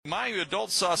My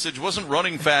adult sausage wasn't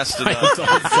running fast enough.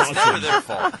 It's never their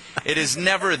fault. It is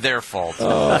never their fault.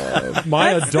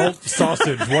 My adult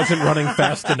sausage wasn't running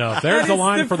fast enough. There's a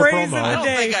line for the promo. I don't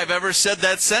think I've ever said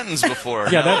that sentence before.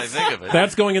 Yeah, now that I think of it.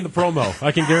 That's going in the promo.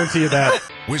 I can guarantee you that.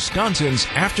 Wisconsin's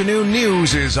afternoon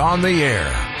news is on the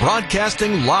air,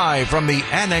 broadcasting live from the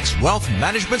Annex Wealth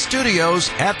Management Studios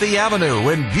at the Avenue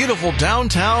in beautiful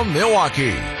downtown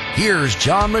Milwaukee. Here's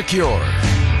John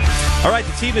McCure. All right,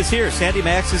 the team is here. Sandy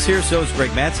Max is here. So is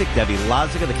Greg Matzik, Debbie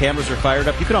Lozica. The cameras are fired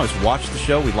up. You can always watch the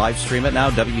show. We live stream it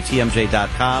now,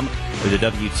 WTMJ.com or the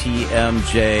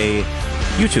WTMJ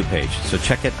YouTube page. So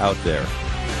check it out there.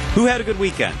 Who had a good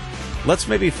weekend? Let's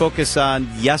maybe focus on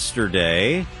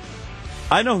yesterday.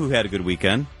 I know who had a good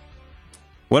weekend.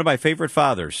 One of my favorite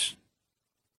fathers,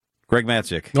 Greg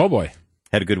Matzik. Oh, boy.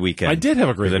 Had a good weekend. I did have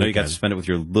a great weekend. I know you got to spend it with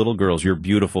your little girls, your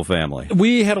beautiful family.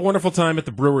 We had a wonderful time at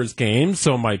the Brewers game.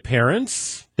 So my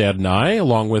parents, Dad and I,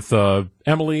 along with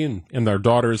Emily and their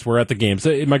daughters, were at the games.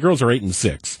 My girls are 8 and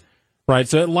 6, right?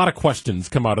 So a lot of questions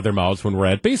come out of their mouths when we're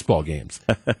at baseball games.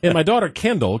 And my daughter,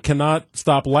 Kendall, cannot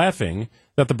stop laughing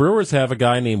that the Brewers have a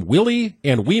guy named Willie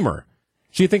and Weimer.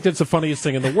 She thinks it's the funniest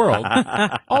thing in the world.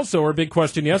 Also, her big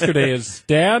question yesterday is,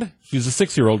 Dad, she's a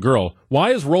 6-year-old girl, why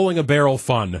is rolling a barrel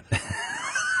fun?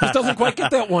 Just doesn't quite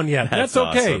get that one yet. That's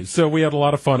okay. Awesome. So we had a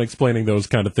lot of fun explaining those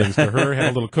kind of things to her.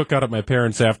 Had a little cookout at my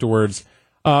parents' afterwards.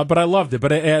 But I loved it.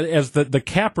 But as the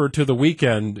capper to the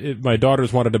weekend, my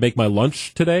daughters wanted to make my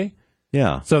lunch today.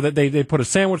 Yeah. So that they put a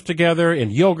sandwich together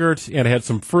and yogurt and had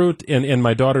some fruit. And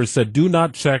my daughters said, do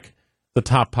not check the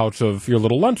top pouch of your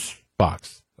little lunch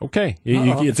box. Okay.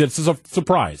 It's a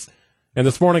surprise. And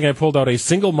this morning I pulled out a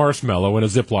single marshmallow in a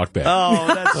Ziploc bag.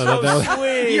 Oh, that's so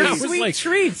sweet. Your sweet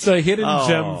treats. It's a hidden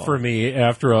gem for me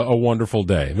after a wonderful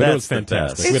day. But it was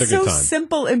fantastic. We had a good time. It's so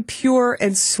simple and pure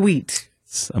and sweet.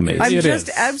 It's amazing. I'm just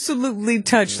absolutely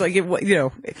touched. Like,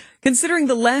 considering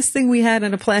the last thing we had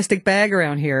in a plastic bag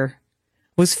around here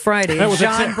was Friday. That was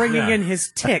John bringing in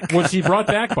his tick. Which he brought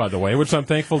back, by the way, which I'm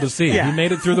thankful to see. Yeah. He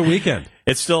made it through the weekend.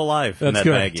 It's still alive. That's in that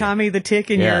good. baggie. Tommy, the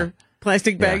tick in your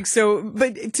plastic bag. Yeah. So,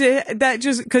 but that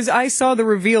just, because I saw the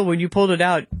reveal when you pulled it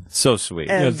out. So sweet.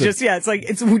 And it's like,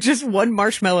 it's just one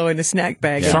marshmallow in a snack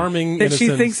bag. Yeah. Charming that she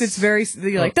innocence thinks it's very,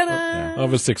 you're like, ta-da!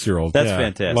 Of a 6-year-old. That's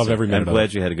fantastic. Love every minute I'm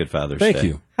glad you had a good Father's Day. Thank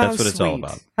you. That's what it's all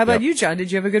about. How about you, John?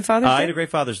 Did you have a good Father's Day? I had a great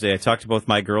Father's Day. I talked to both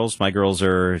my girls. My girls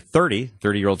are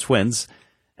 30-year-old twins.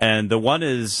 And the one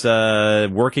is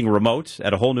working remote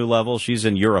at a whole new level. She's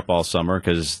in Europe all summer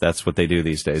because that's what they do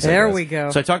these days. There we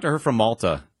go. So I talked to her from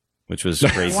Malta, which was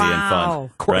crazy and fun.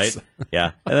 Of course. Right?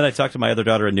 Yeah. And then I talked to my other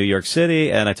daughter in New York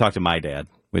City, and I talked to my dad,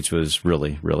 which was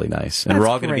really, really nice. And we're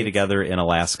all going to be together in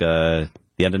Alaska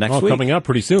the end of next week. Coming up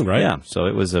pretty soon, right? Yeah. So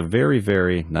it was a very,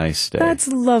 very nice day. That's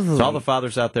lovely. So all the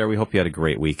fathers out there, we hope you had a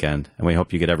great weekend, and we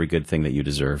hope you get every good thing that you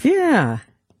deserve. Yeah.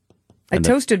 I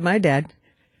toasted my dad.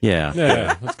 Yeah,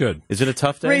 that's good. Is it a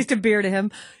tough day? Raised a beer to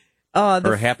him. Or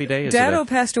a happy day? Dado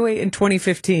passed away in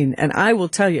 2015, and I will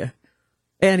tell you,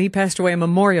 and he passed away on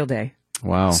Memorial Day.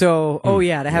 Wow. So,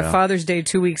 to have Father's Day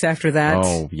 2 weeks after that.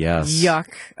 Oh, yes. Yuck.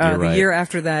 The year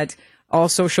after that, all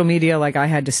social media, like I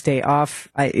had to stay off.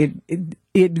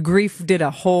 Grief did a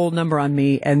whole number on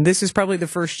me, and this is probably the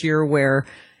first year where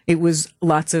it was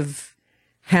lots of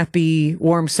happy,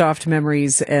 warm, soft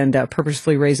memories and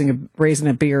purposefully raising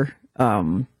a beer.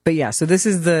 But yeah, so this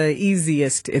is the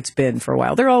easiest it's been for a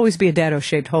while. There'll always be a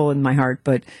Dado-shaped hole in my heart,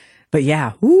 but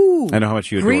yeah, I know how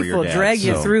much you adore grief your will dad, drag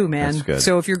you through, man. That's good.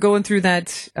 So if you're going through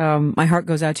that, my heart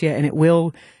goes out to you, and it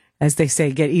will, as they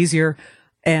say, get easier.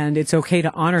 And it's okay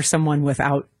to honor someone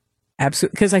without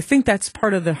absolute, because I think that's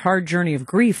part of the hard journey of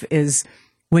grief is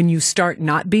when you start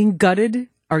not being gutted.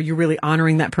 Are you really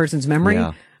honoring that person's memory?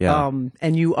 Yeah.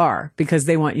 And you are, because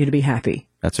they want you to be happy.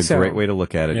 That's a great way to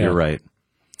look at it. Yeah. You're right.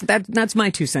 That's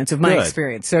my 2 cents of my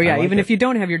experience. So yeah, even if you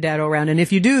don't have your dad around, and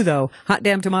if you do though, hot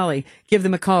damn tamale, give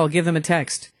them a call, give them a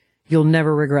text. You'll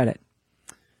never regret it.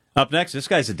 Up next, this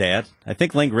guy's a dad. I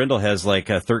think Lane Grindle has like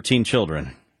 13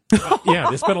 children. Yeah,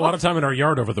 they spent a lot of time in our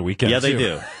yard over the weekend. Yeah, they too.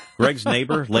 do. Greg's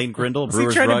neighbor, Lane Grindle, Is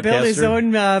Brewers he trying to build his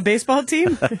broadcaster. own baseball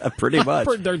team? Pretty much.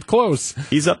 They're close.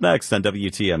 He's up next on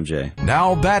WTMJ.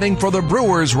 Now batting for the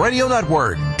Brewers Radio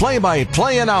Network,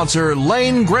 play-by-play announcer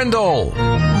Lane Grindle.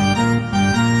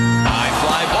 High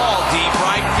fly ball, deep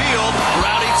right field.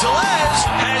 Rowdy Tellez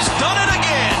has done it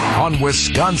again. On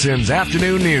Wisconsin's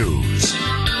Afternoon News.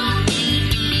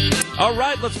 All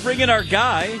right, let's bring in our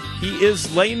guy. He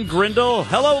is Lane Grindle.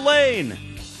 Hello, Lane.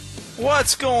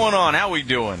 What's going on? How we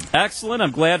doing? Excellent.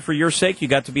 I'm glad for your sake you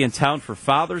got to be in town for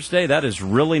Father's Day. That is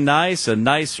really nice. A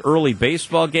nice early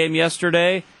baseball game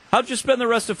yesterday. How'd you spend the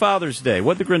rest of Father's Day?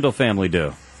 What'd the Grindle family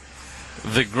do?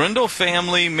 The Grindle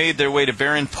family made their way to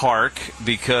Barron Park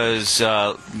because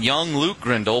young Luke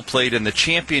Grindle played in the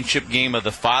championship game of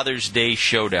the Father's Day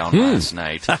Showdown last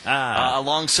night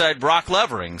alongside Brock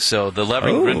Levering. So the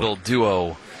Levering-Grindle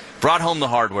duo brought home the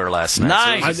hardware last night.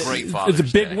 Nice. So it was a great Father's It's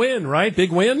a big Day. win, right?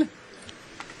 Big win?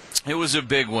 It was a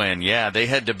big win, yeah. They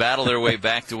had to battle their way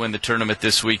back to win the tournament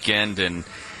this weekend, and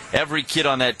every kid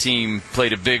on that team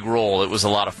played a big role. It was a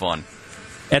lot of fun.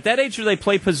 At that age, do they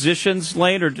play positions,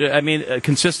 Lane, or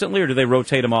consistently, or do they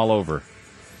rotate them all over?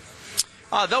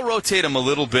 They'll rotate them a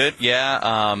little bit,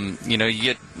 yeah. You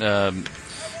get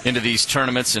into these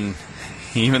tournaments, and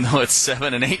even though it's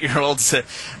 7 and 8 year olds,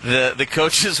 the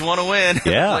coaches want to win, the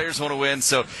players want to win,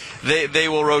 so they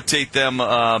will rotate them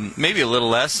maybe a little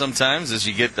less sometimes as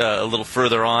you get a little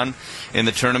further on in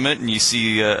the tournament and you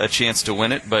see a chance to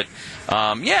win it. But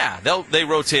they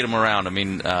rotate them around. I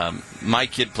mean, my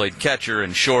kid played catcher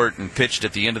and short and pitched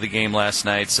at the end of the game last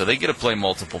night, so they get to play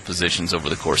multiple positions over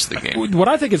the course of the game. What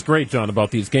I think is great, John,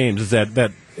 about these games is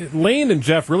that Lane and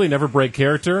Jeff really never break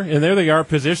character, and there they are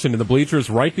positioned in the bleachers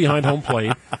right behind home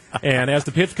plate. And as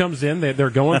the pitch comes in, they're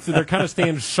going through. They're kind of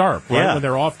staying sharp, right? Yeah. When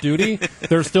they're off duty,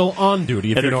 they're still on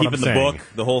duty. If And you they're know what I'm keeping the saying. book,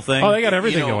 the whole thing. Oh, they got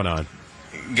everything going on.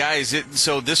 Guys,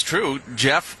 so this true.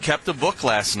 Jeff kept a book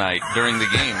last night during the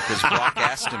game because Brock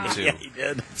asked him to. Yeah, he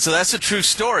did. So that's a true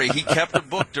story. He kept a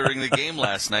book during the game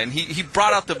last night, and he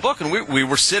brought out the book, and we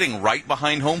were sitting right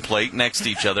behind home plate next to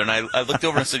each other, and I looked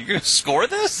over and said, "You're going to score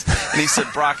this?" And he said,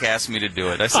 "Brock asked me to do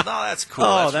it." I said, "Oh, that's cool.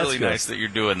 Oh, that's really good. nice that you're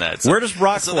doing that." So, Where does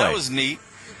Brock so play? that was neat.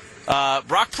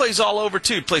 Brock plays all over,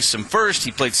 too. He plays some first.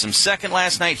 He played some second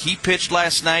last night. He pitched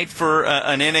last night for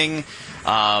an inning.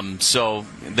 So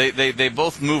they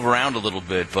both move around a little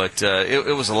bit, but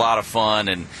it was a lot of fun.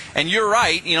 And you're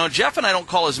right. Jeff and I don't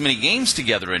call as many games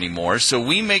together anymore, so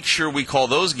we make sure we call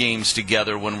those games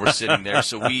together when we're sitting there,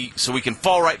 so we can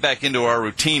fall right back into our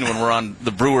routine when we're on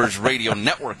the Brewers radio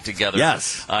network together.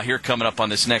 Yes. Here coming up on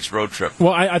this next road trip.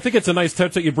 Well, I think it's a nice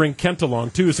touch that you bring Kent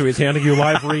along, too, so he's handing you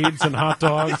live reads and hot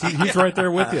dogs. He's right there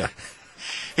with you.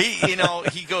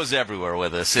 He goes everywhere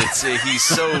with us. He's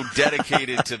so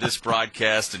dedicated to this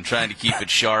broadcast and trying to keep it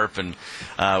sharp. And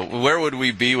where would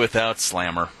we be without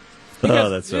Slammer?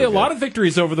 That's so good. a lot of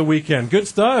victories over the weekend. Good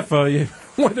stuff.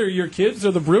 Whether your kids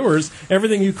or the Brewers,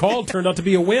 everything you called turned out to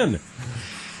be a win.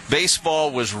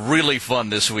 Baseball was really fun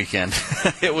this weekend.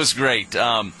 It was great.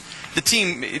 The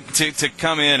team to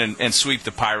come in and sweep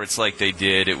the Pirates like they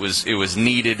did, it was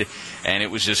needed, and it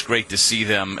was just great to see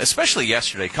them, especially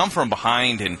yesterday, come from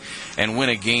behind and win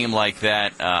a game like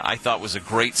that. I thought was a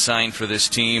great sign for this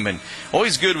team, and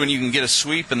always good when you can get a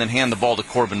sweep and then hand the ball to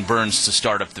Corbin Burns to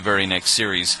start up the very next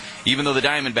series. Even though the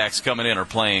Diamondbacks coming in are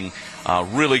playing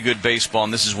really good baseball,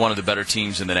 and this is one of the better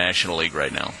teams in the National League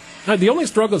right now. The only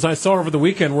struggles I saw over the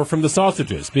weekend were from the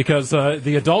sausages, because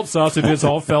the adult sausages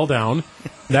all fell down.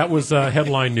 That was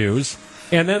headline news.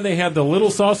 And then they had the little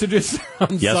sausages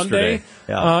on Sunday,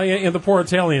 and the poor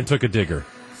Italian took a digger.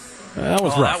 That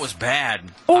was rough. That was bad.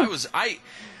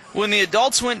 When the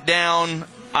adults went down,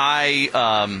 I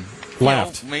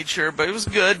laughed. Made sure, but it was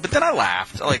good. But then I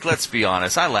laughed. Let's be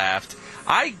honest, I laughed.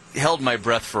 I held my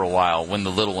breath for a while when the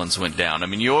little ones went down. I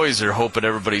mean, you always are hoping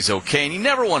everybody's okay, and you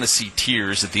never want to see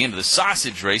tears at the end of the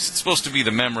sausage race. It's supposed to be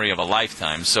the memory of a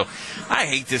lifetime, so I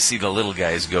hate to see the little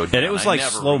guys go down. And it was like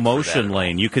slow motion,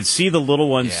 Lane. You could see the little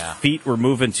one's feet were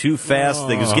moving too fast.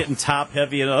 They was getting top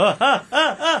heavy,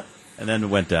 and then it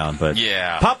went down. But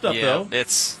popped up though.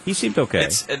 He seemed okay.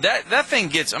 That thing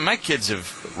gets. My kids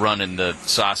have run in the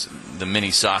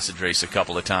mini sausage race a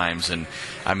couple of times, and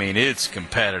I mean it's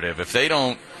competitive. If they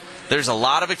don't, there's a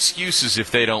lot of excuses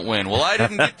if they don't win. Well, I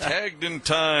didn't get tagged in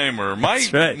time, or my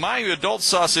adult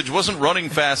sausage wasn't running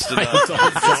fast enough.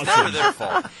 It's never their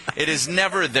fault. It is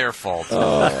never their fault.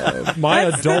 My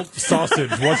adult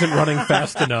sausage wasn't running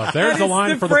fast enough. There's the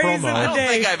line for the promo. I don't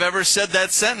think I've ever said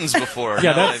that sentence before.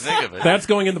 Yeah, now that I think of it. That's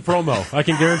going in the promo. I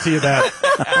can guarantee you that.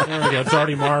 There we go. It's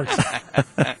already marked.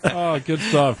 Oh, good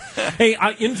stuff. Hey,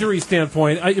 injury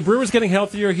standpoint, Brewers getting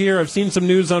healthier here. I've seen some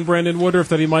news on Brandon Woodruff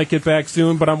that he might get back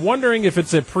soon, but I'm wondering if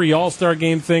it's a pre-All-Star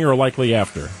game thing or likely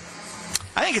after.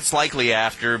 I think it's likely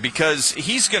after, because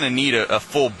he's going to need a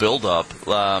full build-up,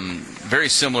 very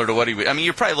similar to what he would. I mean,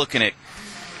 you're probably looking at,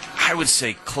 I would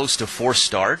say, close to 4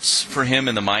 starts for him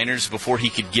in the minors before he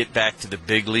could get back to the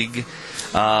big league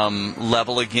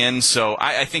level again. So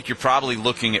I think you're probably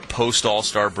looking at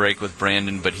post-All-Star break with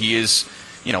Brandon, but he is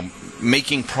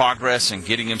making progress and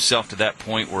getting himself to that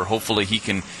point where hopefully he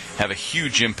can have a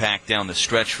huge impact down the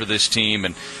stretch for this team.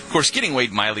 And, of course, getting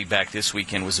Wade Miley back this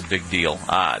weekend was a big deal.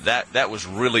 That was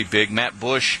really big. Matt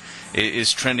Bush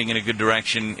is trending in a good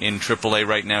direction in AAA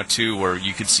right now, too, where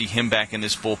you could see him back in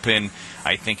this bullpen,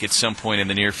 I think, at some point in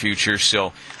the near future.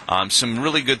 So some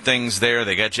really good things there.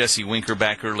 They got Jesse Winker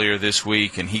back earlier this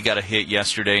week, and he got a hit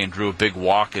yesterday and drew a big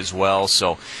walk as well.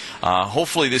 So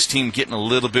hopefully this team getting a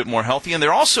little bit more healthy. And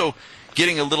they're also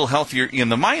getting a little healthier in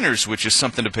the minors, which is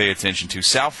something to pay attention to.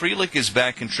 Sal Frelick is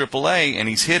back in AAA, and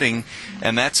he's hitting,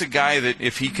 and that's a guy that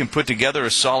if he can put together a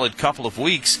solid couple of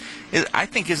weeks, I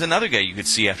think is another guy you could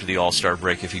see after the All-Star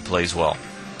break if he plays well.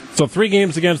 So 3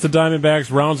 games against the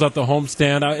Diamondbacks rounds out the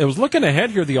homestand. I was looking ahead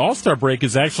here. The All-Star break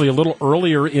is actually a little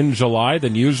earlier in July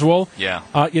than usual. Yeah.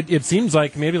 It seems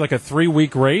like maybe like a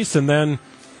 3-week race, and then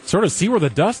sort of see where the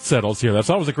dust settles here. That's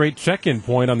always a great check-in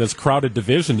point on this crowded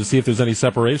division to see if there's any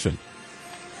separation.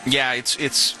 Yeah, it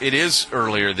is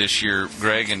earlier this year,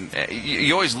 Greg, and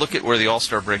you always look at where the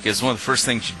All-Star break is. One of the first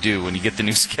things you do when you get the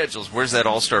new schedules, where's that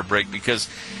All-Star break? Because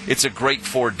it's a great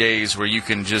 4 days where you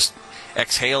can just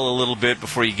exhale a little bit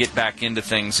before you get back into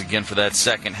things again for that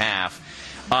second half.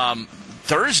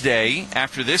 Thursday,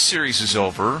 after this series is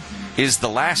over, is the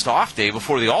last off day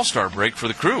before the All-Star break for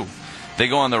the crew. They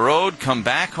go on the road, come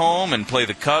back home, and play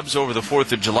the Cubs over the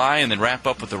 4th of July, and then wrap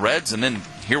up with the Reds, and then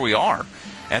here we are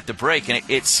at the break. And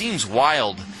it seems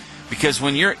wild because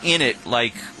when you're in it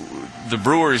like the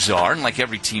Brewers are, and like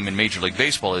every team in Major League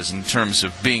Baseball is in terms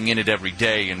of being in it every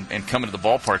day and coming to the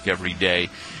ballpark every day,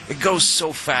 it goes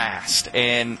so fast.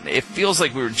 And it feels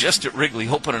like we were just at Wrigley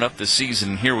opening up the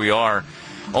season, and here we are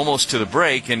almost to the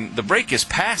break. And the break is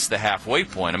past the halfway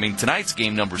point. I mean, tonight's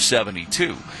game number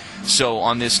 72. So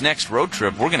on this next road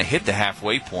trip, we're going to hit the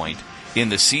halfway point in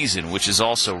the season, which is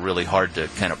also really hard to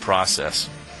kind of process.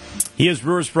 He is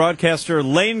Brewers broadcaster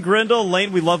Lane Grindle.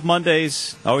 Lane, we love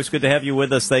Mondays. Always good to have you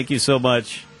with us. Thank you so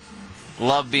much.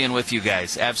 Love being with you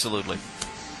guys. Absolutely.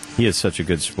 He is such a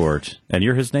good sport. And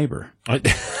you're his neighbor.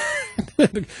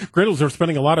 Grindles are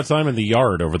spending a lot of time in the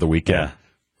yard over the weekend. Yeah.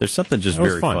 There's something just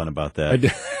very fun about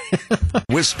that.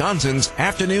 Wisconsin's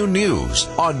afternoon news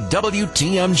on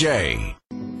WTMJ.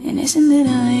 And isn't it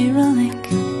ironic?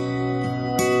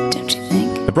 Don't you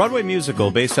think? The Broadway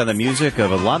musical, based on the music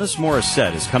of Alanis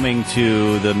Morissette, is coming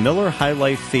to the Miller High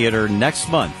Life Theater next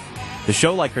month. The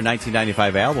show, like her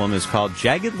 1995 album, is called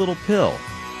Jagged Little Pill.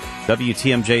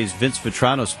 WTMJ's Vince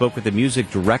Vitrano spoke with the music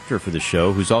director for the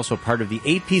show, who's also part of the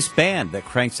 8-piece band that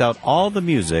cranks out all the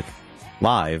music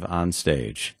live on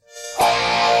stage.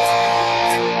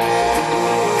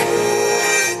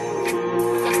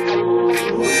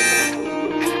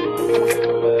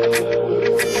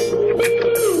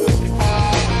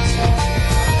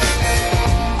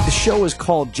 The show is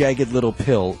called Jagged Little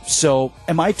Pill, so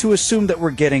am I to assume that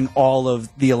we're getting all of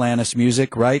the Alanis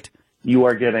music, right? You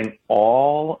are getting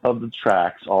all of the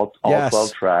tracks, all Yes.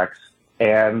 12 tracks,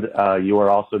 and you are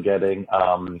also getting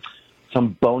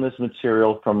some bonus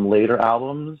material from later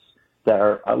albums that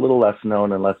are a little less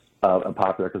known and less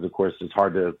popular because, of course, it's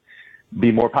hard to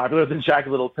be more popular than Jagged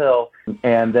Little Pill.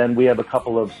 And then we have a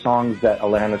couple of songs that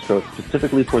Alanis wrote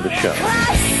specifically for the show.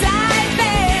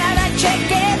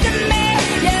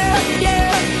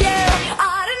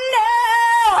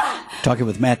 Talking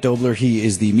with Matt Dobler, he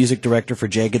is the music director for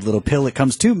Jagged Little Pill. It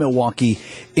comes to Milwaukee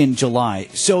in July.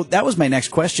 So that was my next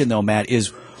question, though, Matt,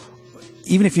 is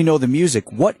even if you know the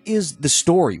music, what is the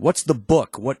story? What's the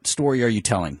book? What story are you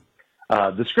telling?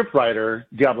 The scriptwriter,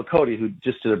 Diablo Cody, who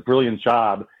just did a brilliant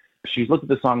job, she looked at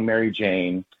the song Mary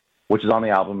Jane, which is on the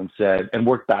album, and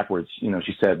worked backwards.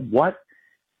 She said,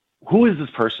 who is this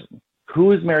person?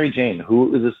 Who is Mary Jane?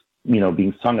 Who is this,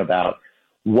 being sung about?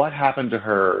 What happened to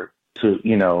her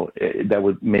that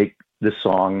would make this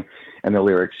song and the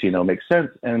lyrics, make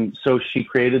sense? And so she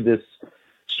created this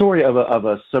story of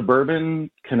a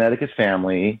suburban Connecticut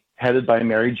family headed by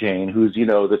Mary Jane, who's,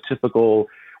 the typical,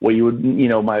 what you would,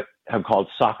 might have called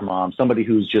soccer mom, somebody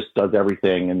who's just does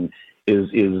everything and is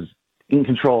in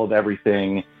control of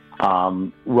everything,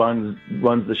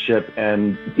 runs the ship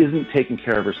and isn't taking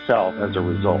care of herself as a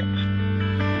result.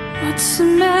 What's the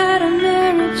matter,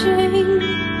 Mary Jane?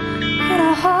 Had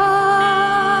a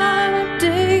hard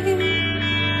day.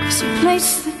 There's a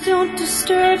place that don't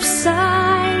disturb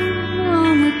sign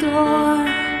on the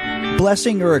door.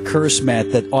 Blessing or a curse,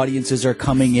 Matt, that audiences are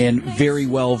coming in very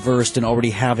well versed and already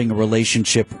having a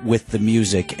relationship with the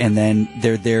music, and then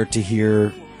they're there to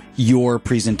hear your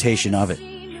presentation of it?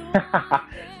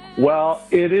 Well,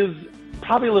 it is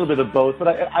probably a little bit of both, but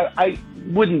I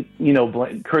wouldn't,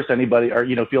 curse anybody or,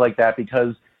 feel like that,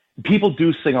 because people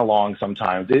do sing along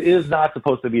sometimes. It is not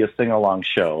supposed to be a sing along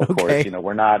show, of course.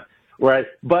 We're not. Right,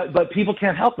 but people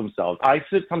can't help themselves. I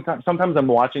sit sometimes I'm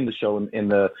watching the show in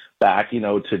the back,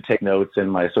 to take notes,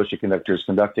 and my associate conductor is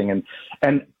conducting,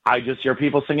 and I just hear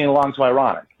people singing along to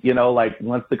Ironic. Like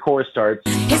once the chorus starts.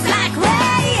 It's like rain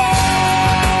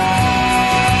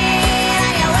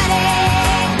on your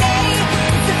wedding day.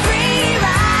 It's a free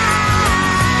ride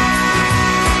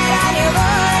and you've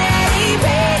already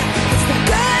paid. It's the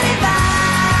good advice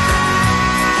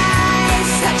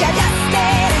that you just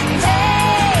didn't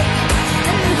take.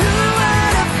 And who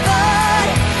would have thought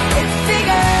it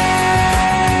figured?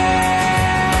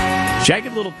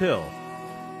 Jagged Little Pill,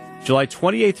 July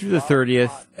 28th through the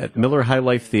 30th at Miller High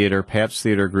Life Theater,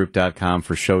 PabstTheaterGroup.com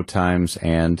for showtimes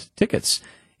and tickets.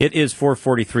 It is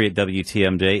 4:43 at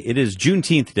WTMJ. It is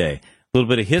Juneteenth Day. A little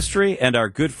bit of history and our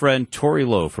good friend Tory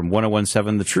Lowe from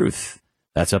 1017 The Truth.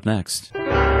 That's up next.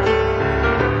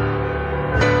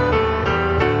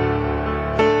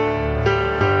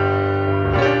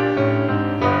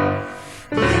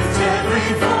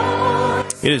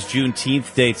 It is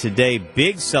Juneteenth Day today.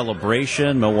 Big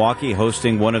celebration. Milwaukee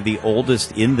hosting one of the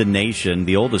oldest in the nation,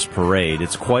 the oldest parade.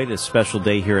 It's quite a special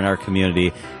day here in our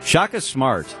community. Shaka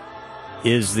Smart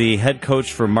is the head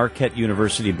coach for Marquette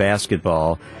University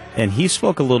basketball, and he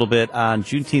spoke a little bit on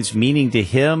Juneteenth's meaning to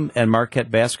him and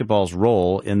Marquette basketball's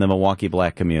role in the Milwaukee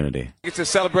black community. It's a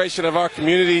celebration of our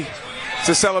community. It's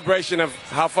a celebration of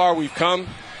how far we've come.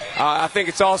 I think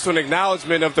it's also an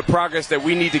acknowledgement of the progress that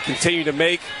we need to continue to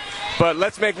make. But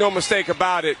let's make no mistake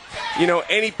about it.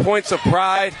 Any points of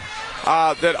pride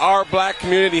that our black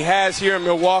community has here in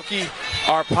Milwaukee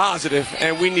are positive,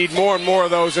 and we need more and more of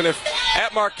those. And if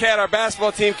at Marquette our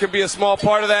basketball team can be a small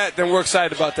part of that, then we're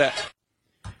excited about that.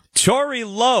 Tory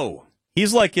Lowe.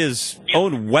 He's like his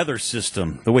own weather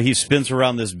system, the way he spins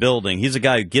around this building. He's a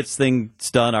guy who gets things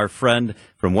done. Our friend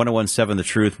from 1017 The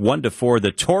Truth, 1 to 4,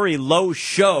 the Tory Lowe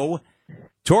Show.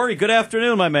 Tory, good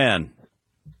afternoon, my man.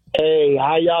 Hey,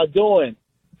 how y'all doing?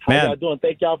 Y'all doing?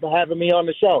 Thank y'all for having me on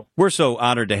the show. We're so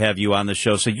honored to have you on the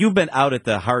show. So you've been out at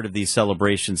the heart of these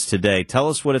celebrations today. Tell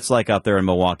us what it's like out there in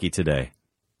Milwaukee today.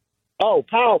 Oh,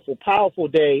 powerful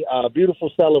day.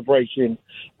 Beautiful celebration.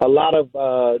 A lot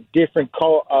of different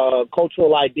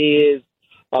cultural ideas.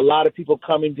 A lot of people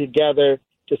coming together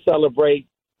to celebrate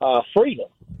freedom.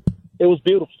 It was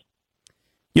beautiful.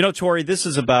 Tory, this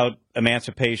is about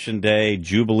Emancipation Day,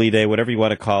 Jubilee Day, whatever you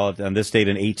want to call it, on this date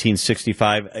in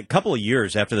 1865. A couple of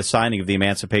years after the signing of the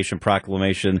Emancipation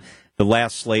Proclamation, the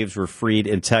last slaves were freed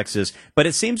in Texas. But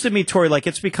it seems to me, Tory, like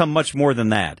it's become much more than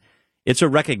that. It's a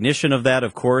recognition of that,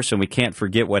 of course, and we can't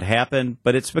forget what happened,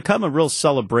 but it's become a real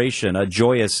celebration, a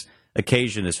joyous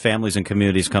occasion as families and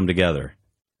communities come together.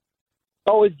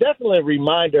 Oh, it's definitely a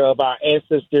reminder of our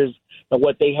ancestors and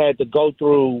what they had to go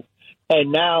through.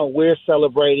 And now we're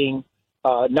celebrating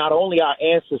not only our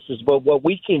ancestors, but what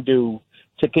we can do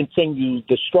to continue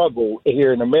the struggle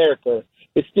here in America.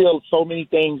 It's still so many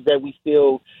things that we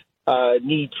still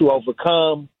need to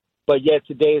overcome. But yet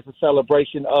today is a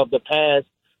celebration of the past,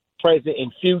 present,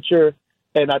 and future.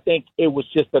 And I think it was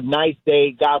just a nice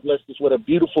day. God bless us with a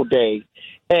beautiful day.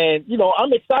 And,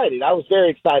 I'm excited. I was very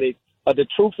excited. The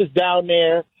Truth is down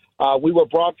there. We were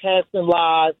broadcasting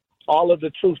live. All of the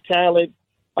Truth talent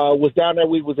was down there.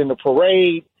 We was in the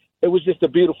parade. It was just a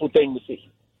beautiful thing to see.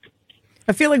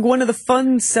 I feel like one of the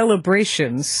fun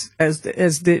celebrations,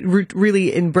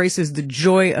 really embraces the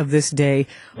joy of this day.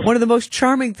 One of the most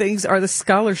charming things are the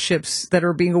scholarships that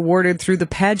are being awarded through the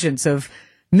pageants of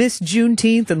Miss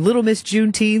Juneteenth and Little Miss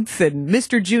Juneteenth and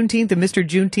Mr. Juneteenth and Mr.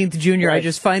 Juneteenth Jr. Right. I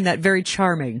just find that very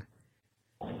charming.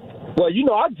 Well,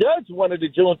 I judged one of the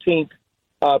Juneteenth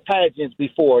pageants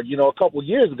before, a couple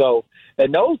years ago,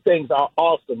 and those things are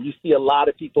awesome. You see a lot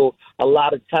of people, a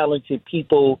lot of talented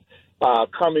people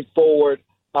coming forward,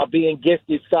 being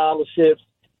gifted scholarships.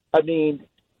 I mean,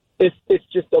 it's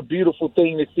just a beautiful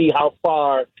thing to see how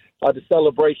far the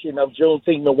celebration of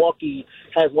Juneteenth. Milwaukee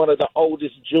has one of the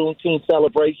oldest Juneteenth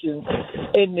celebrations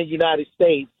in the United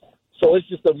States. So it's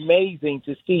just amazing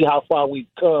to see how far we've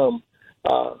come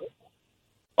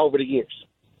over the years.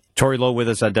 Tory Lowe with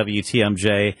us on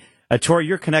WTMJ. Tory,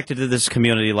 you're connected to this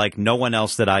community like no one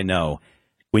else that I know.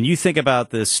 When you think about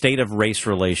the state of race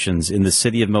relations in the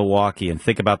city of Milwaukee and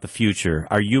think about the future,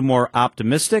 are you more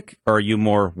optimistic or are you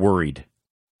more worried?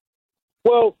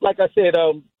 Well, like I said,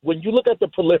 when you look at the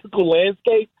political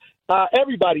landscape,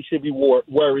 everybody should be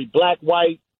worried, black,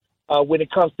 white, when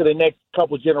it comes to the next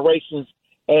couple generations.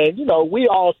 And, we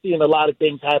all seeing a lot of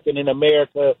things happen in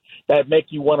America that make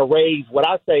you want to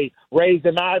raise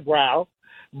an eyebrow.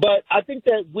 But I think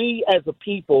that we as a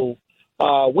people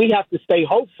we have to stay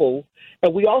hopeful,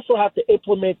 and we also have to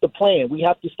implement the plan. We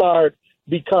have to start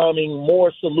becoming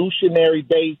more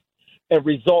solutionary-based and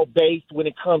result-based when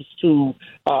it comes to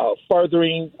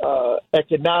furthering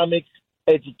economics,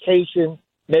 education,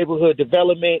 neighborhood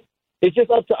development. It's just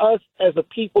up to us as a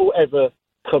people, as a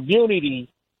community,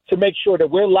 to make sure that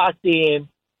we're locked in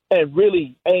and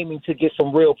really aiming to get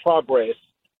some real progress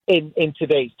in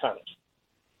today's times.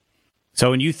 So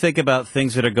when you think about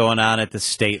things that are going on at the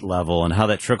state level and how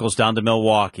that trickles down to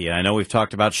Milwaukee, and I know we've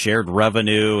talked about shared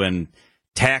revenue and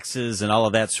taxes and all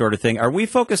of that sort of thing, are we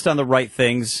focused on the right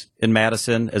things in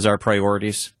Madison as our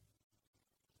priorities?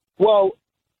 Well,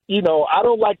 I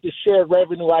don't like the shared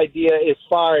revenue idea as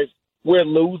far as we're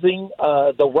losing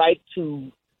the right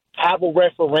to have a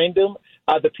referendum.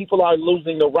 The people are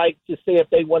losing the right to say if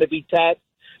they want to be taxed.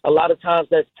 A lot of times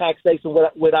that's taxation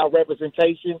without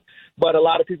representation. But a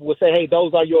lot of people will say, hey,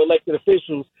 those are your elected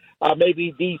officials.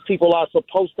 Maybe these people are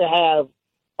supposed to have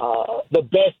the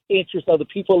best interest of the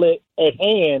people at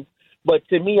hand. But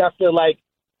to me, I feel like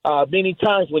many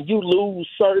times when you lose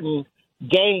certain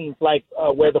gains, like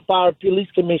where the Fire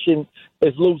Police Commission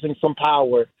is losing some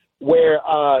power, where,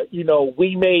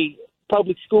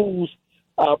 public schools,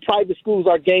 private schools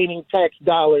are gaining tax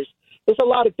dollars. There's a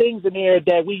lot of things in there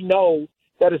that we know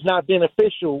that is not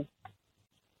beneficial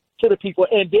to the people.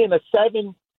 And then a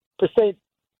 7%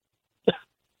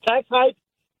 tax hike,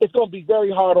 it's going to be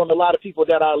very hard on a lot of people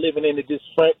that are living in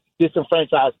the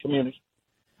disenfranchised communities.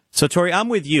 So, Tory, I'm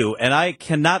with you, and I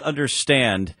cannot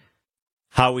understand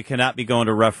how we cannot be going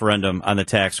to referendum on the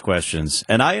tax questions.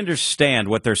 And I understand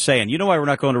what they're saying. You know why we're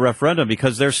not going to referendum?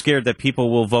 Because they're scared that people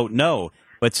will vote no.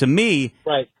 But to me,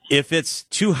 right, if it's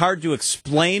too hard to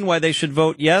explain why they should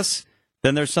vote yes,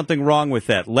 then there's something wrong with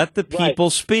that. Let the people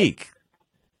speak.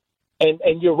 And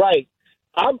you're right.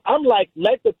 I'm like,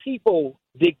 let the people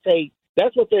dictate.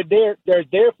 That's what they're there. They're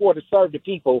there for, to serve the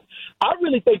people. I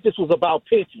really think this was about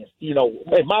pensions.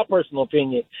 In my personal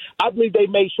opinion, I believe they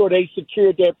made sure they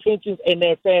secured their pensions and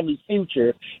their family's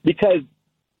future. Because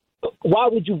why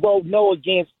would you vote no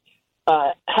against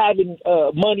having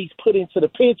monies put into the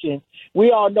pension?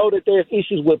 We all know that there's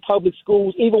issues with public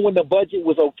schools. Even when the budget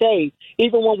was okay,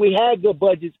 even when we had good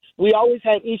budgets, we always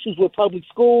had issues with public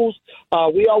schools.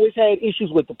 We always had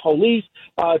issues with the police,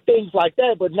 things like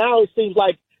that. But now it seems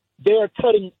like they're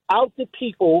cutting out the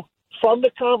people from the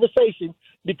conversation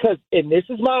because, and this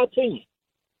is my opinion,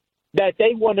 that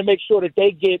they want to make sure that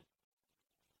they get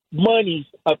monies,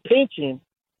 a pension,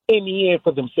 in the end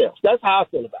for themselves. That's how I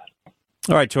feel about it.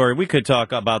 All right, Tory, we could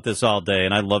talk about this all day,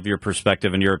 and I love your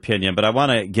perspective and your opinion, but I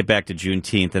want to get back to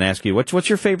Juneteenth and ask you, what's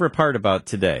your favorite part about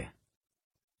today?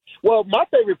 Well, my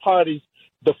favorite part is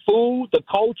the food, the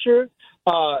culture.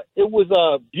 It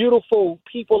was beautiful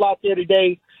people out there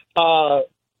today.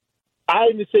 I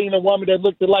even seen a woman that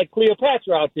looked like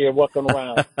Cleopatra out there walking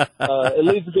around.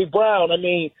 Elizabeth Brown,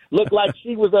 looked like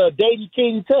she was dating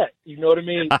King Tut. You know what I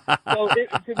mean? So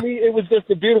to me, it was just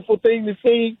a beautiful thing to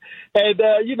see. And,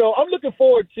 I'm looking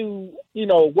forward to,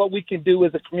 what we can do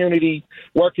as a community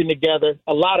working together.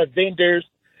 A lot of vendors,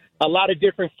 a lot of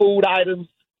different food items.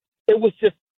 It was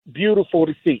just beautiful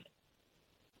to see.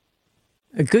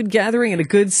 A good gathering and a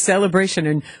good celebration.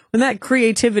 And when that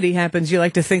creativity happens, you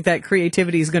like to think that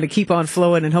creativity is going to keep on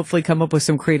flowing and hopefully come up with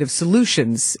some creative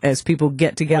solutions as people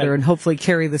get together and hopefully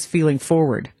carry this feeling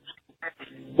forward.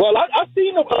 Well, I've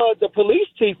seen the police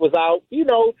chief was out. He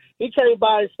came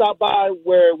by and stopped by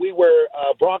where we were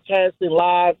broadcasting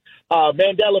live.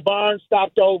 Mandela Barnes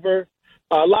stopped over.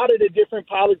 A lot of the different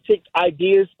politics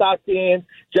ideas stopped in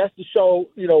just to show,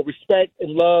 respect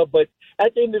and love. But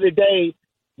at the end of the day,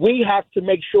 we have to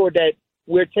make sure that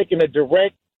we're taking a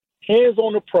direct,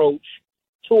 hands-on approach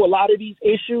to a lot of these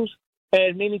issues.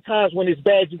 And many times when it's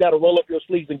bad, you got to roll up your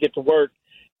sleeves and get to work.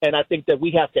 And I think that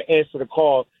we have to answer the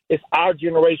call. It's our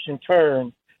generation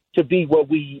turn to be what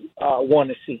we want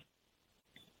to see.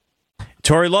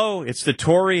 Tory Lowe, it's the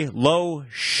Tory Lowe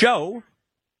Show,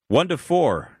 1 to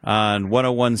 4 on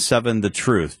 101.7 The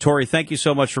Truth. Tory, thank you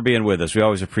so much for being with us. We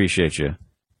always appreciate you.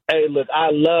 Hey, look, I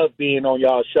love being on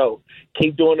y'all's show.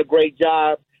 Keep doing a great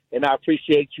job, and I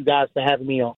appreciate you guys for having me on.